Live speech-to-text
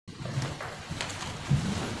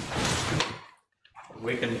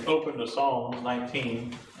We can open to Psalms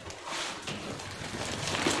 19.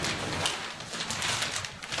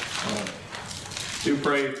 Do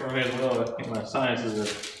pray for me as well. I think my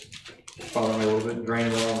sinuses are bothering me a little bit,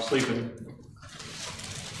 draining while I'm sleeping.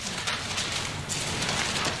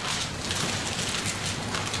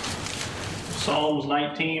 Psalms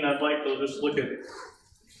 19, I'd like to just look at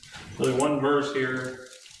really one verse here.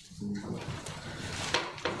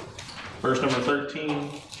 Verse number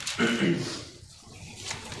 13.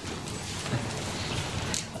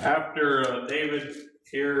 After David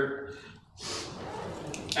here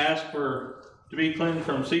asked to be cleansed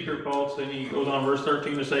from secret faults, then he goes on verse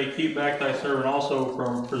 13 to say, keep back thy servant also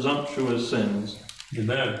from presumptuous sins.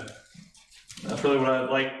 Amen. That's really what I'd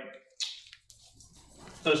like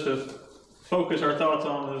us to focus our thoughts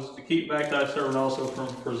on, is to keep back thy servant also from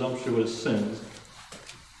presumptuous sins.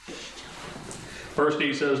 First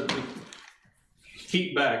he says,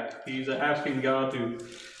 keep back. He's asking God to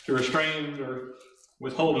restrain or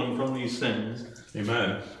withhold him from these sins.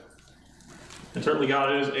 Amen. And certainly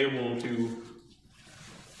God is able to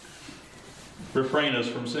refrain us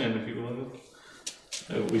from sin, if you will.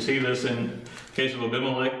 We see this in the case of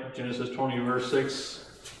Abimelech, Genesis 20, verse 6.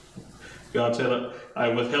 God said, I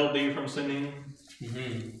withheld thee from sinning.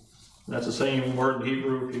 Mm-hmm. That's the same word in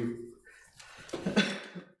Hebrew,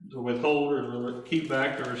 to withhold or to keep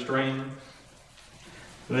back, to restrain.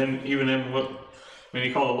 And then even in when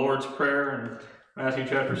he called the Lord's Prayer in Matthew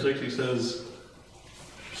chapter 6, he says,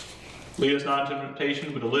 lead us not into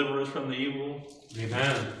temptation, but deliver us from the evil.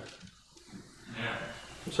 Amen. Yeah.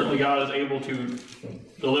 Certainly God is able to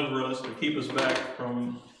deliver us, to keep us back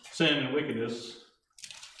from sin and wickedness.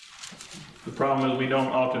 The problem is we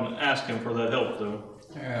don't often ask him for that help, though.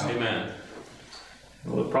 Yeah. Amen.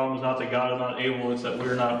 Well, the problem is not that God is not able, it's that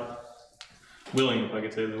we're not willing, if I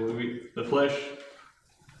could say that. The flesh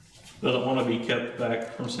doesn't want to be kept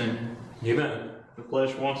back from sin. Amen. The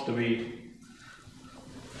flesh wants to be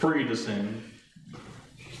free to sin.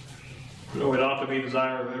 So it ought to be the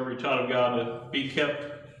desire of every child of God to be kept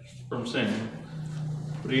from sin.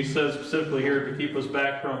 But he says specifically here to keep us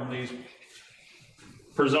back from these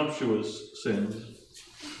presumptuous sins.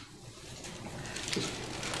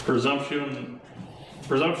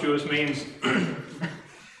 Presumptuous means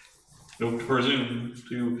to presume,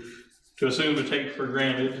 to assume, to take for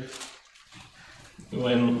granted.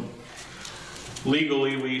 When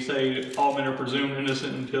legally we say all men are presumed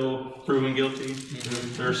innocent until proven guilty.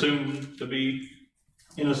 Mm-hmm. They're assumed to be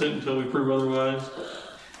innocent until we prove otherwise.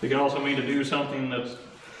 It can also mean to do something that's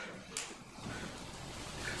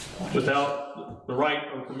without the right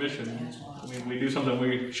or permission. I mean, we do something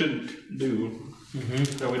we shouldn't do. Mm-hmm.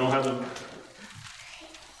 So we don't have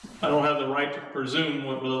I don't have the right to presume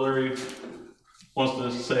what Brother Larry wants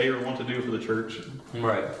to say or want to do for the church.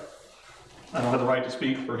 Right. I don't have the right to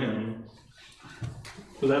speak for him.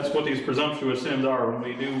 So that's what these presumptuous sins are. When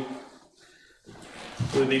we do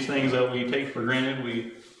these things that we take for granted,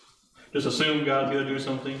 we just assume God's going to do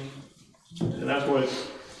something. And that's what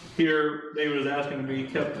here David is asking to be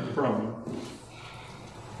kept from.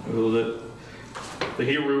 That the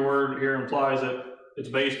Hebrew word here implies that it's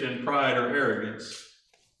based in pride or arrogance.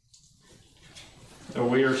 Or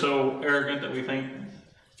we are so arrogant that we think,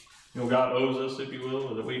 God owes us, if you will,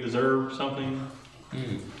 or that we deserve something.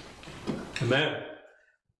 Amen.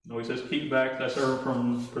 No, he says, keep back thy servant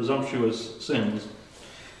from presumptuous sins.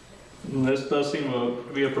 And this does seem to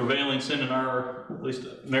be a prevailing sin in our, at least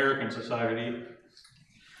American society.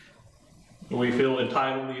 We feel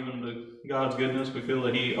entitled even to God's goodness. We feel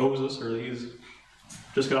that he owes us, or he's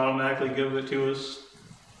just going to automatically give it to us.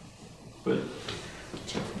 But it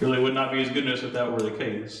really would not be his goodness if that were the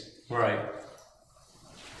case. Right.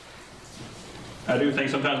 I do think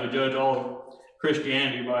sometimes we judge all of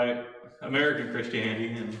Christianity by American Christianity,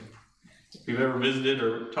 and if you've ever visited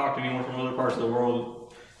or talked to anyone from other parts of the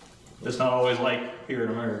world, it's not always like here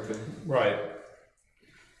in America. Right.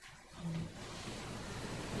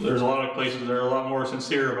 There's a lot of places that are a lot more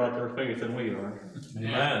sincere about their faith than we are.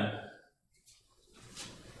 Amen.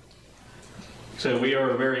 So we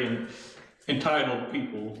are a very entitled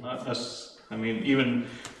people. Not us. I mean, even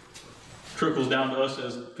trickles down to us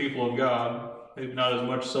as people of God. Maybe not as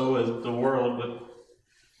much so as the world,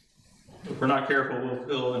 but if we're not careful, we'll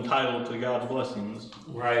feel entitled to God's blessings.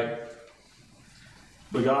 Right.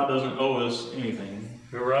 But God doesn't owe us anything.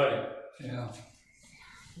 You're right. Yeah.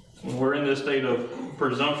 When we're in this state of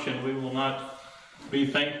presumption, we will not be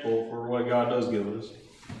thankful for what God does give us.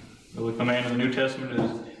 The command of the New Testament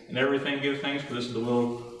is, in everything give thanks, for this is the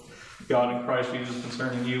will of God in Christ Jesus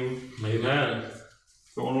concerning you. Amen.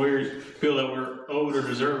 But when we feel that we're owed or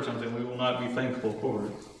deserve something, we will not be thankful for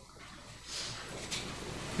it.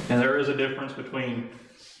 And there is a difference between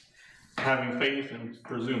having faith and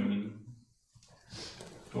presuming.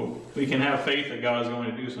 Well, we can have faith that God is going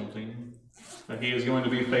to do something, that He is going to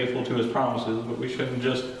be faithful to His promises, but we shouldn't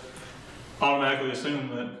just automatically assume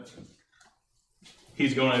that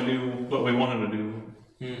He's going to do what we want Him to do.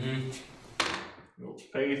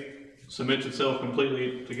 Faith submits itself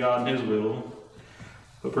completely to God and His will,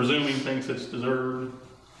 but presuming thinks it's deserved,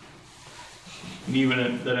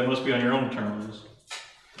 even that it must be on your own terms.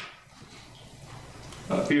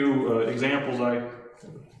 A few examples I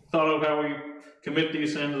thought of how we commit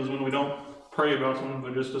these sins is when we don't pray about something,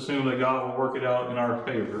 but just assume that God will work it out in our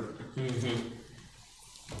favor.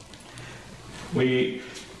 We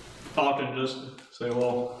often just say,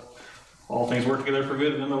 well, all things work together for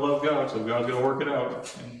good and then they love God, so God's going to work it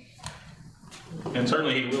out. And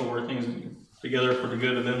certainly He will work things together for the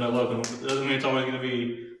good and then they love Him. It doesn't mean it's always going to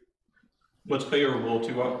be what's favorable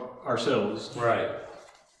to ourselves. Right.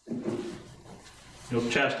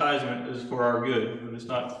 Chastisement is for our good, but it's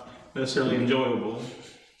not necessarily enjoyable.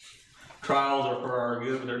 Trials are for our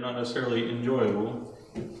good, but they're not necessarily enjoyable.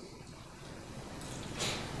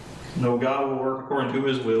 No, God will work according to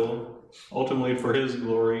His will, ultimately for His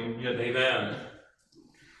glory. Yet, Amen.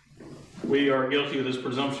 We are guilty of this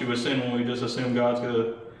presumptuous sin when we just assume God's going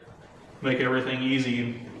to make everything easy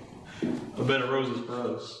and a bed of roses for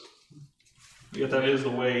us. Yet that is the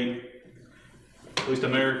way, at least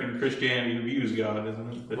American Christianity views God,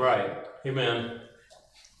 isn't it? That right. Amen.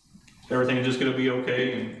 everything's just going to be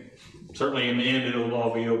okay, and certainly in the end it'll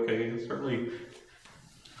all be okay. Certainly,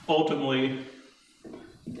 ultimately,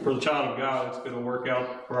 for the child of God, it's going to work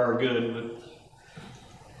out for our good, but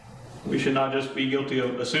we should not just be guilty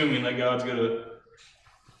of assuming that God's going to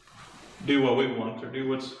do what we want or do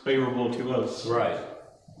what's favorable to us. Right.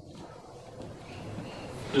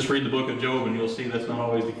 Just read the book of Job and you'll see that's not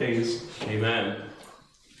always the case. Amen.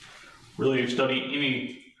 Really study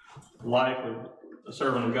any life of a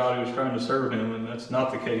servant of God who was trying to serve Him, and that's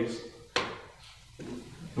not the case.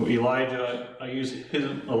 Elijah, I use his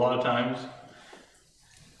a lot of times.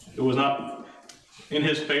 It was not in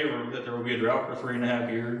his favor that there would be a drought for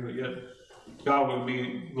 3.5 years, but yet God would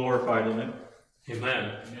be glorified in it.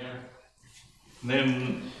 Amen. Yeah. And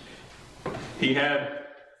then he had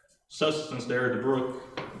sustenance there at the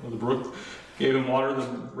brook. The brook gave him water, the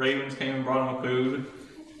ravens came and brought him food.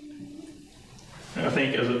 And I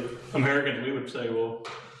think as Americans we would say, well,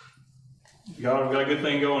 God, we've got a good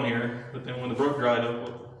thing going here. But then when the brook dried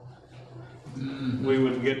up, we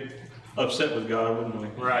would get upset with God, wouldn't we?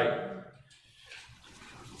 Right.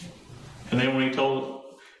 And then when he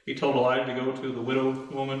told Elijah to go to the widow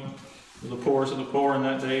woman, the poorest of the poor in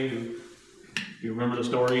that day, who, you remember the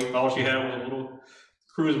story, all she had was a little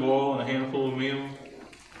cruse of oil and a handful of meal.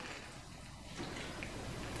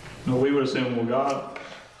 No, we would assume, well, God,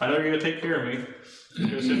 I know you're going to take care of me. You're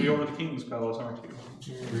going to send me over to the king's palace, aren't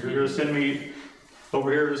you? You're going to send me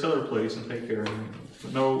over here to this other place and take care of me.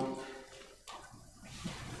 But no,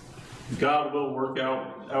 God will work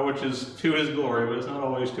out that which is to His glory, but it's not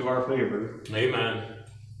always to our favor. Amen.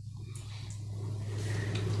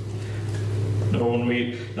 No,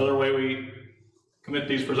 another way we commit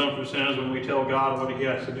these presumptuous sins when we tell God what He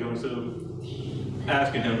has to do instead of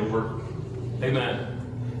asking Him to work. Amen.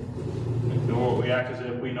 We act as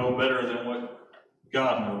if we know better than what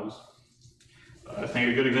God knows. I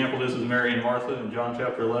think a good example of this is Mary and Martha in John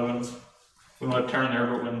chapter 11. We want to turn there,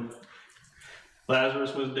 but when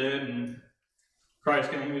Lazarus was dead and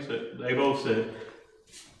Christ came, they both said,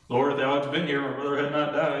 Lord, if thou hadst been here, my brother had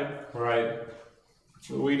not died. Right.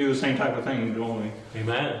 But we do the same type of thing, don't we?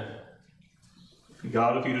 Amen.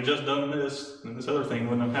 God, if you'd have just done this, then this other thing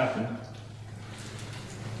wouldn't have happened.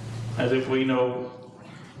 As if we know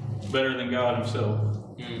better than God Himself.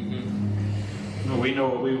 We know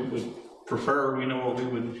what we would prefer, we know what we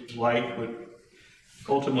would like, but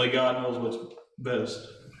ultimately God knows what's best.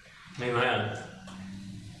 Amen.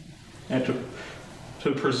 And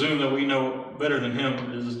to presume that we know better than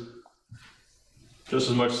Him is just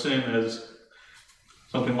as much sin as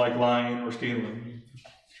something like lying or stealing.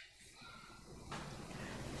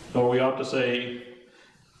 So we ought to say,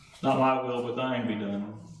 not my will, but thine be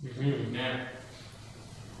done. Yeah.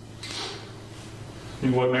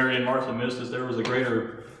 And what Mary and Martha missed is there was a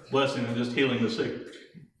greater blessing than just healing the sick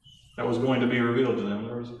that was going to be revealed to them.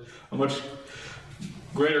 There was a much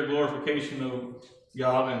greater glorification of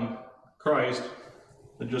God and Christ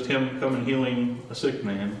than just Him coming healing a sick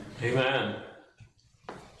man. Amen.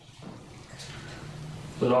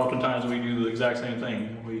 But oftentimes we do the exact same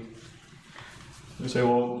thing. We say,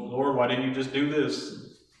 well, Lord, why didn't you just do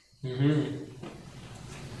this?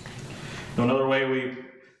 Another way we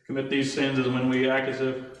commit these sins is when we act as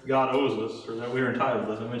if God owes us or that we're entitled.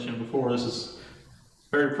 As I mentioned before, this is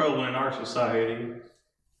very prevalent in our society.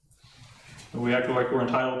 We act like we're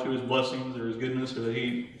entitled to His blessings or His goodness or that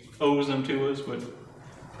He owes them to us, but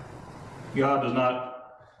God does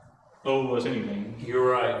not owe us anything.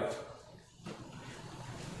 You're right.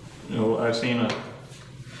 You know, I've seen a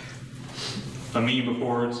meme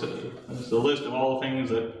before. It's a list of all the things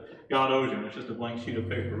that God owes you, and it's just a blank sheet of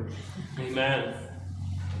paper. Amen.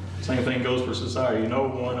 Same thing goes for society. No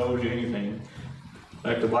one owes you anything. In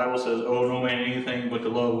fact, the Bible says, owe no man anything but to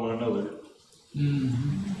love one another.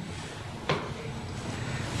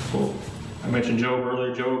 Well, I mentioned Job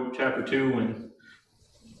earlier, Job chapter 2, when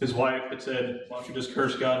his wife had said, why don't you just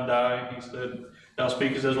curse God and die? He said, thou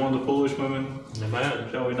speakest as one of the foolish women. Amen.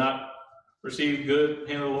 Shall we not receive good in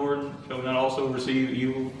the hand of the Lord? Shall we not also receive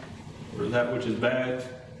evil, or that which is bad?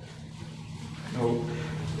 No.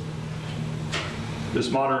 This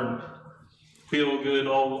modern feel-good,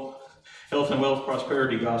 all health and wealth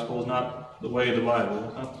prosperity gospel is not the way of the Bible.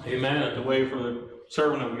 It's not Amen. the way for the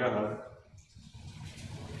servant of God.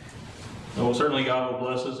 Well, certainly God will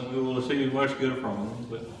bless us and we will receive much good from Him,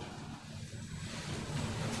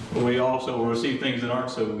 but we also will receive things that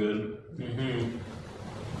aren't so good.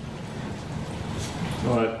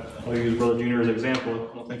 But I'll use Brother Junior as an example.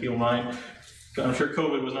 I don't think he'll mind. I'm sure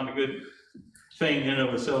COVID was not a good thing in and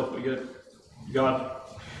of itself, but yet God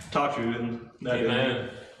taught you in that. Amen.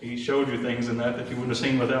 He showed you things in that you wouldn't have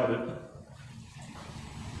seen without it.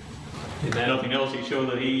 Amen. Nothing else, He showed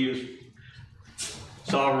that He is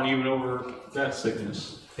sovereign even over that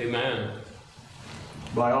sickness. Amen.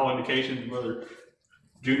 By all indications, Brother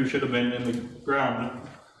Junior should have been in the ground.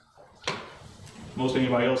 Most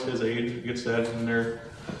anybody else his age gets that, and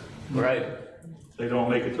they don't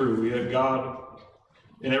make it through. We have God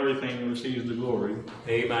in everything receives the glory.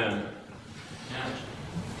 Amen.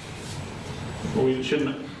 Well, we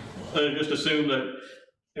shouldn't just assume that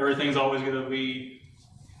everything's always going to be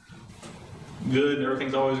good and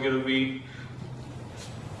everything's always going to be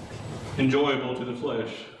enjoyable to the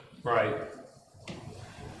flesh. Right.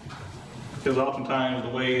 Because oftentimes the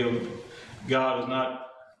way of God is not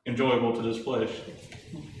enjoyable to this flesh.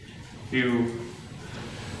 If you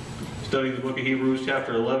study the book of Hebrews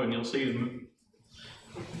chapter 11, you'll see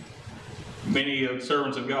many of the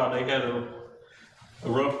servants of God, they had a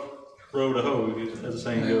rough road to hoe, as the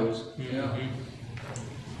saying goes. Yeah.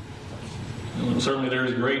 And certainly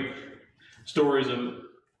there's great stories of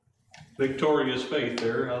victorious faith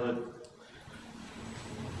there. How that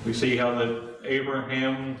we see how that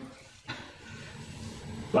Abraham,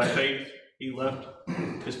 by faith, he left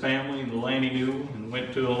his family and the land he knew and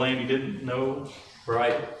went to a land he didn't know.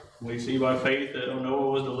 Right. We see by faith that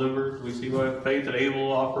Noah was delivered. We see by faith that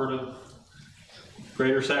Abel offered a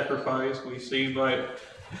greater sacrifice. We see by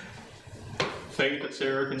faith that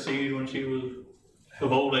Sarah conceived when she was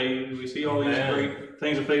of old age. We see all these great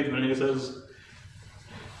things of faith, and it says,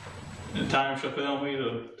 "In time shall fail me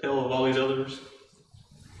to tell of all these others."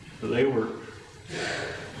 So they were,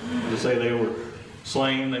 to say they were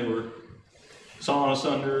slain, they were sawn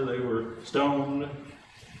asunder, they were stoned.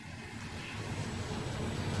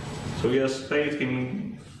 So yes, faith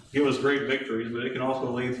can give us great victories, but it can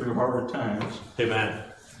also lead through hard times. Amen.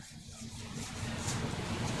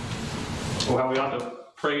 So how we ought to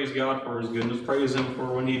praise God for His goodness, praise Him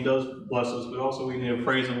for when He does bless us, but also we need to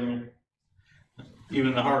praise Him even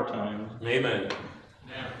in the hard times. Amen.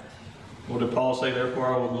 What did Paul say? Therefore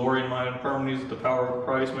I will glory in my infirmities, that the power of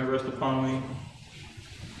Christ may rest upon me.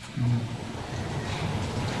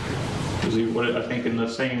 Because I think in the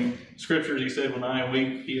same scriptures he said, when I am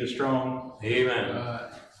weak, He is strong. Amen.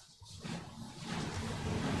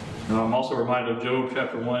 And I'm also reminded of Job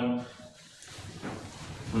chapter 1,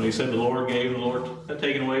 when he said, the Lord gave, the Lord had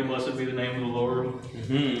taken away, blessed be the name of the Lord.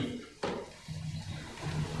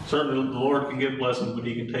 Certainly the Lord can give blessings, but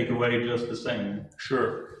He can take away just the same.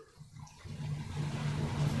 Sure.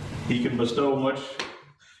 He can bestow much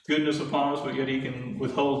goodness upon us, but yet He can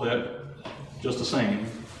withhold that just the same.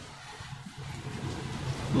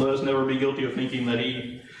 Let us never be guilty of thinking that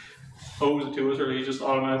He owes it to us, or He's just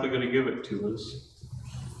automatically going to give it to us.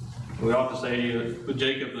 We ought to say with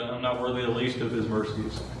Jacob that I'm not worthy the least of His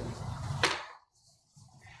mercies.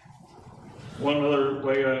 One other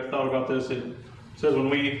way I thought about this, it says when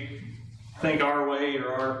we think our way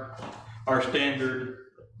or our standard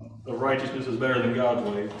of righteousness is better than God's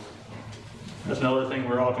way. That's another thing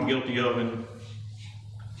we're often guilty of in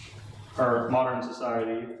our modern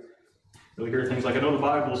society. We hear things like, I know the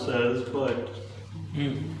Bible says, but...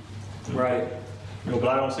 Right. But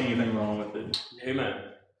I don't see anything wrong with it. Amen.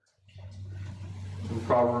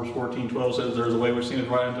 Proverbs 14:12 says, "There is a way which seems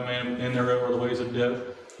right unto man, and thereof are the ways of death."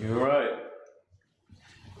 You're right.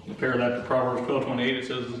 Compare that to Proverbs 12:28. It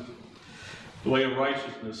says, "The way of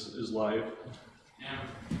righteousness is life."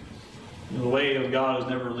 The way of God is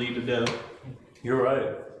never lead to death. You're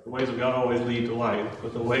right. The ways of God always lead to life,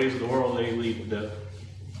 but the ways of the world, they lead to death.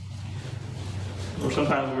 Or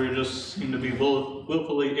sometimes we just seem to be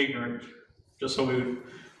willfully ignorant, just so we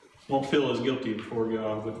won't feel as guilty before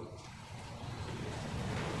God. But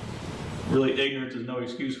really, ignorance is no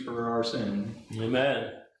excuse for our sin.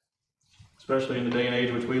 Amen. Especially in the day and age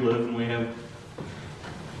in which we live, and we have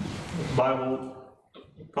Bible,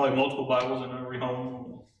 probably multiple Bibles in every home.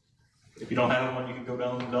 If you don't have one, you can go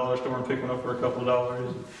down to the dollar store and pick one up for a couple of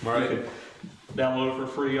dollars. Right. You can download it for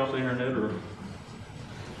free off the internet, or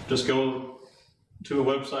just go to a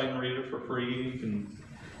website and read it for free. You can,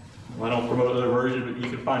 well, I don't promote other versions, but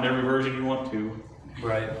you can find every version you want to.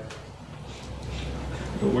 Right.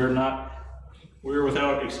 But we're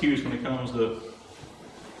without excuse when it comes to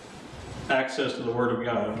access to the Word of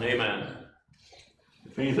God. Amen.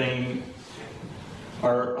 If anything,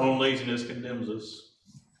 our own laziness condemns us.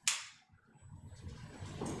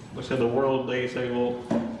 Like I said, the world, they say, well,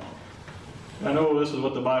 I know this is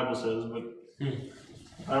what the Bible says, but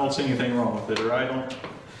I don't see anything wrong with it, or I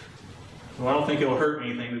don't think it'll hurt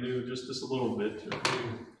anything to do just a little bit.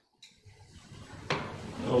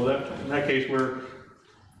 Oh, in that case, we're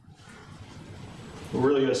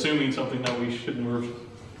really assuming something that we shouldn't. We're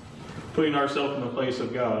putting ourselves in the place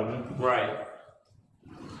of God. Right.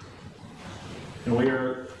 And we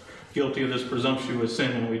are guilty of this presumptuous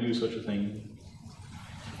sin when we do such a thing.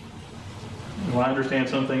 Well, I understand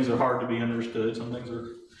some things are hard to be understood. Some things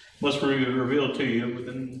must be revealed to you, but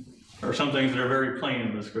then there are some things that are very plain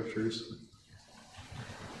in the Scriptures.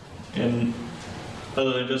 And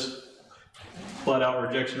other than just flat-out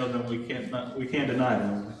rejection of them, we can't deny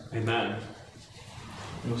them. Amen.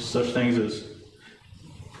 There's such things as,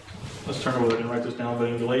 let's turn over and write this down, but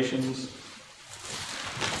in Galatians,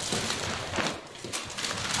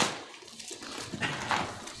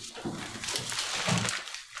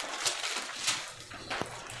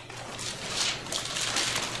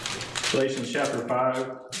 chapter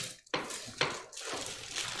 5,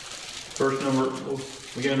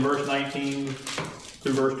 we get in verse 19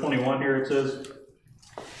 through verse 21 here. It says,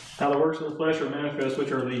 "Now the works of the flesh are manifest,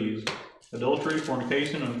 which are these: adultery,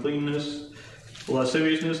 fornication, uncleanness,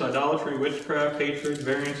 lasciviousness, idolatry, witchcraft, hatred,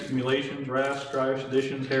 variance, emulations, wrath, strife,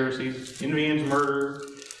 seditions, heresies, envyings, murder,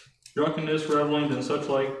 drunkenness, revelings, and such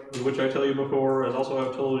like, of which I tell you before, as also I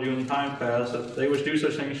have told you in time past, that they which do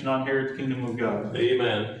such things shall not inherit the kingdom of God."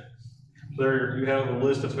 Amen. There you have a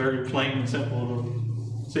list that's very plain and simple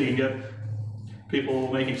to see, and yet people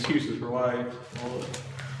make excuses for why. Well,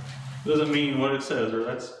 it doesn't mean what it says, or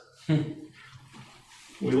that's.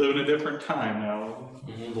 We live in a different time now.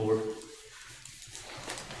 Lord.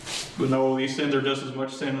 But no, these sins are just as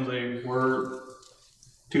much sin as they were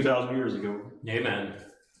 2,000 years ago. Amen.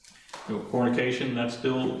 Fornication, that's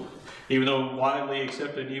still, even though widely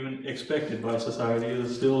accepted, even expected by society,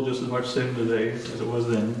 is still just as much sin today as it was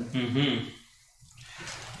then.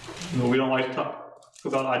 We don't like to talk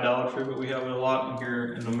about idolatry, but we have it a lot in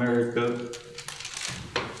here in America.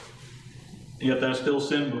 Yet that's still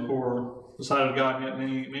sin before the sight of God, yet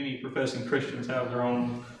many professing Christians have their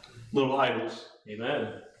own little idols.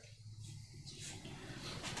 Amen.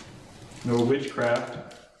 No witchcraft.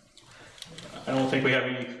 I don't think we have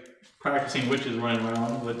any practicing witches running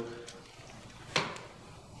around, but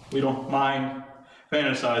we don't mind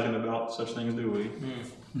fantasizing about such things, do we?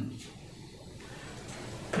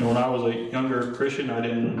 And when I was a younger Christian, I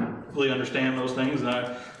didn't really understand those things, and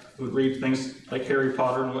I would read things like Harry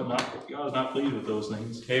Potter and whatnot. God was not pleased with those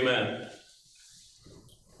things. Amen.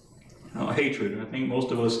 Hatred. I think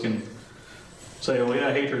most of us can say, "Oh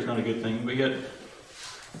yeah, hatred is not a good thing," but yet,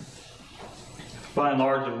 by and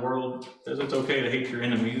large, the world says it's okay to hate your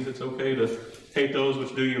enemies. It's okay to hate those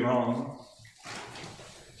which do you wrong.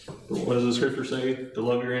 But what does the Scripture say? To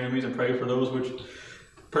love your enemies and pray for those which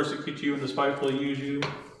persecute you and despitefully use you.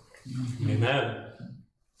 Amen.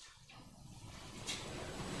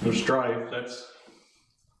 No strife. That's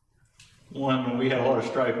one. We have a lot of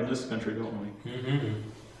strife in this country, don't we?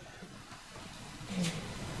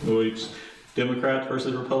 It's Democrats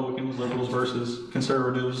versus Republicans, liberals versus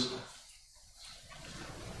conservatives.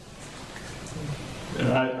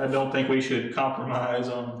 And I don't think we should compromise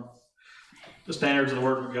on the standards of the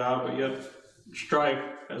Word of God, but yet strife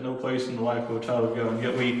has no place in the life of a child of God. And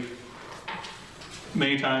yet we,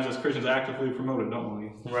 many times as Christians, actively promote it, don't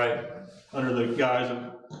we? Right. Under the guise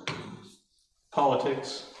of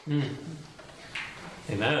politics.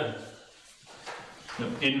 Amen.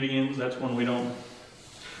 envyings, that's when we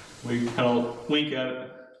kind of wink at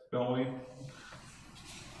it, don't we?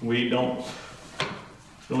 We don't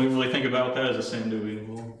even really think about that as a sin, do we?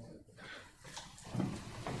 Well,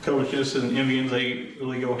 covetousness and envyings, they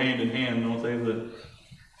really go hand in hand, don't they? And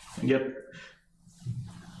yet,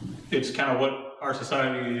 it's kind of what our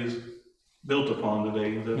society is built upon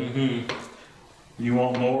today. That you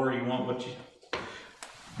want more, you want what you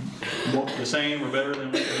want the same or better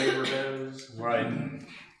than what your neighbor has. Right.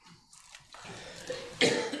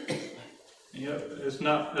 Yeah, it's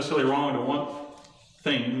not necessarily wrong to want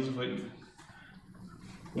things, but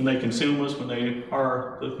when they consume us, when they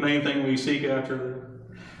are the main thing we seek after,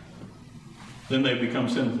 then they become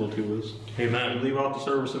sinful to us. Amen. We leave off the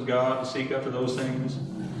service of God to seek after those things.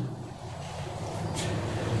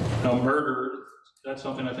 Now, murder, that's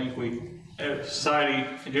something I think society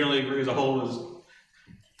generally agrees as a whole is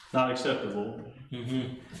not acceptable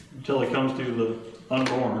until it comes to the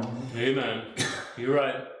unborn. Amen. You're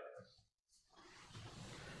right.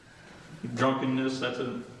 Drunkenness, that's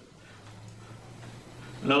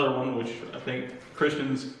another one which I think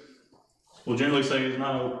Christians will generally say is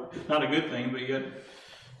not a good thing, but yet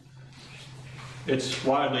it's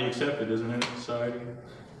widely accepted, isn't it, in society?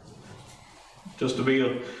 Just to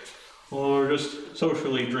be we're just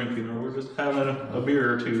socially drinking, or we're just having a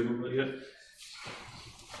beer or two, but yet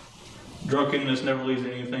drunkenness never leads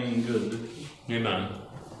to anything good. Amen.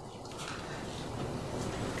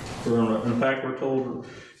 In fact, we're told,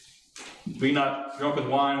 be not drunk with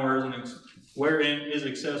wine, wherein is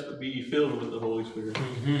excess, but be ye filled with the Holy Spirit.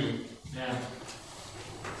 Yeah.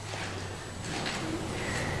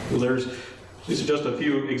 Well, these are just a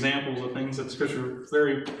few examples of things that Scripture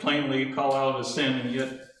very plainly call out as sin, and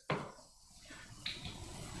yet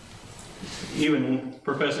even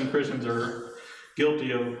professing Christians are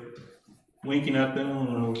guilty of winking at them,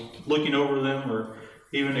 or looking over them, or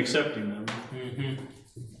even accepting them.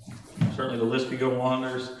 Certainly the list could go on.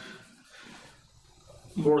 There's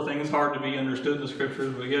more things hard to be understood in the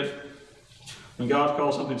Scriptures, but yet when God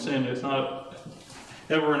calls something sin, it's not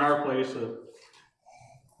ever in our place to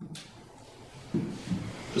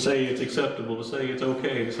say it's acceptable, to say it's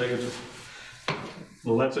okay, to say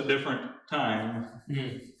well, that's a different time.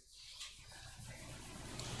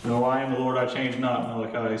 No, I am the Lord, I change not,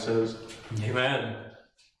 Malachi says. Amen.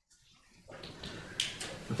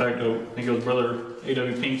 In fact, I think it was Brother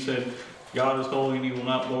A.W. Pink said, God is holy and he will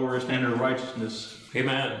not lower his standard of righteousness.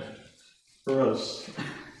 Amen. For us.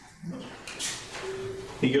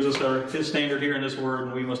 He gives us his standard here in this word,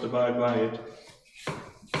 and we must abide by it.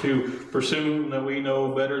 To presume that we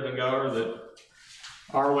know better than God, or that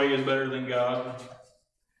our way is better than God,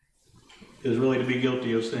 is really to be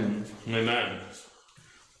guilty of sin. Amen.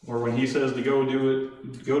 Or when he says to go do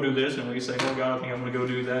this, and we say, oh God, I think I'm going to go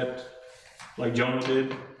do that, like Jonah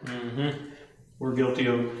did, we're guilty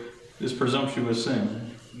of this presumptuous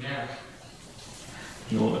sin. Yeah.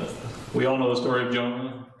 We all know the story of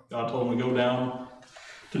Jonah. God told him to go down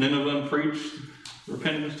to Nineveh and preach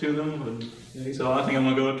repentance to them, but he said, I think I'm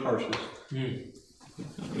going to go to Tarshish.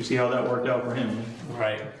 We see how that worked out for him.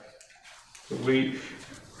 Right. But we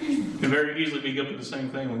can very easily be guilty of the same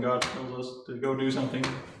thing when God tells us to go do something.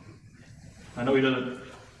 I know he doesn't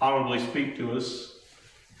audibly speak to us,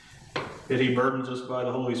 yet he burdens us by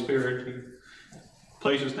the Holy Spirit. He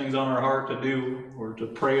places things on our heart to do, or to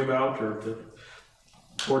pray about,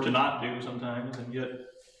 or to not do sometimes, and yet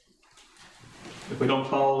if we don't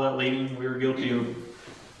follow that leading, we are guilty of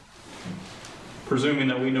presuming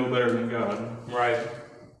that we know better than God. Right.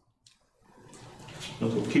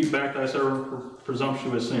 So keep back thy servant for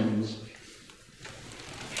presumptuous sins.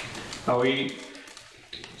 How he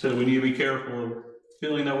said we need to be careful of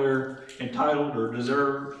feeling that we're entitled or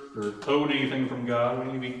deserved or owed anything from God.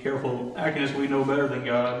 We need to be careful of acting as we know better than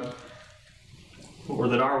God, or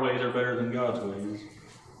that our ways are better than God's ways.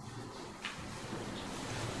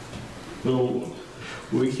 Well,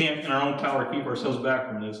 we can't in our own power keep ourselves back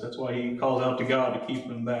from this. That's why he calls out to God to keep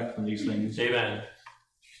them back from these things. Amen.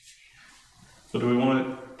 So do we want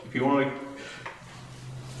to, if you want to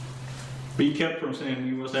be kept from sin,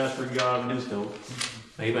 you must ask for God and his help.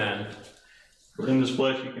 Amen. For in this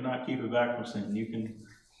flesh, you cannot keep it back from sin. You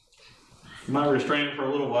might restrain it for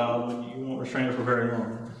a little while, but you won't restrain it for very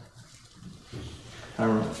long.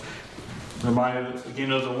 I'm reminded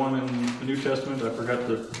again of the one in the New Testament. I forgot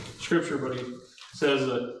the scripture, but he says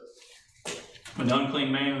that when the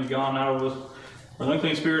unclean man is gone out of or the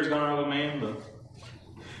unclean spirit is gone out of a man, when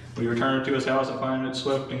he returneth to his house and find it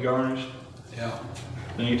swept and garnished,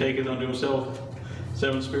 then he taketh unto himself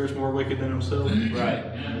 7 spirits more wicked than himself. Right.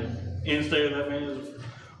 End state of that man is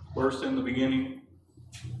worse than the beginning.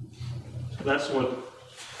 So that's what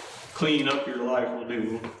clean up your life will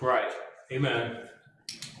do. Right. Amen.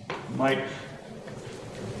 You might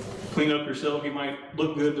clean up yourself, you might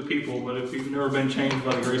look good to people, but if you've never been changed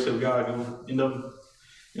by the grace of God, you'll end up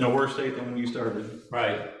in a worse state than when you started.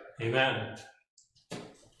 Right. Amen.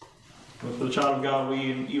 But for the child of God, we,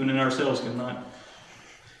 even in ourselves, cannot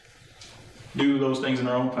do those things in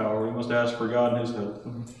our own power. We must ask for God and His help.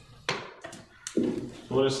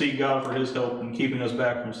 So let us seek God for His help in keeping us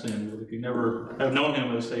back from sin. But if you never have known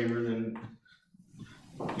Him as Savior, then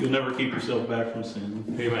you'll never keep yourself back from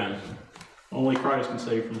sin. Amen. Only Christ can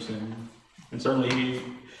save from sin. And certainly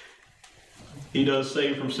He does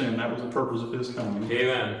save from sin. That was the purpose of His coming.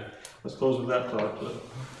 Amen. Let's close with that thought.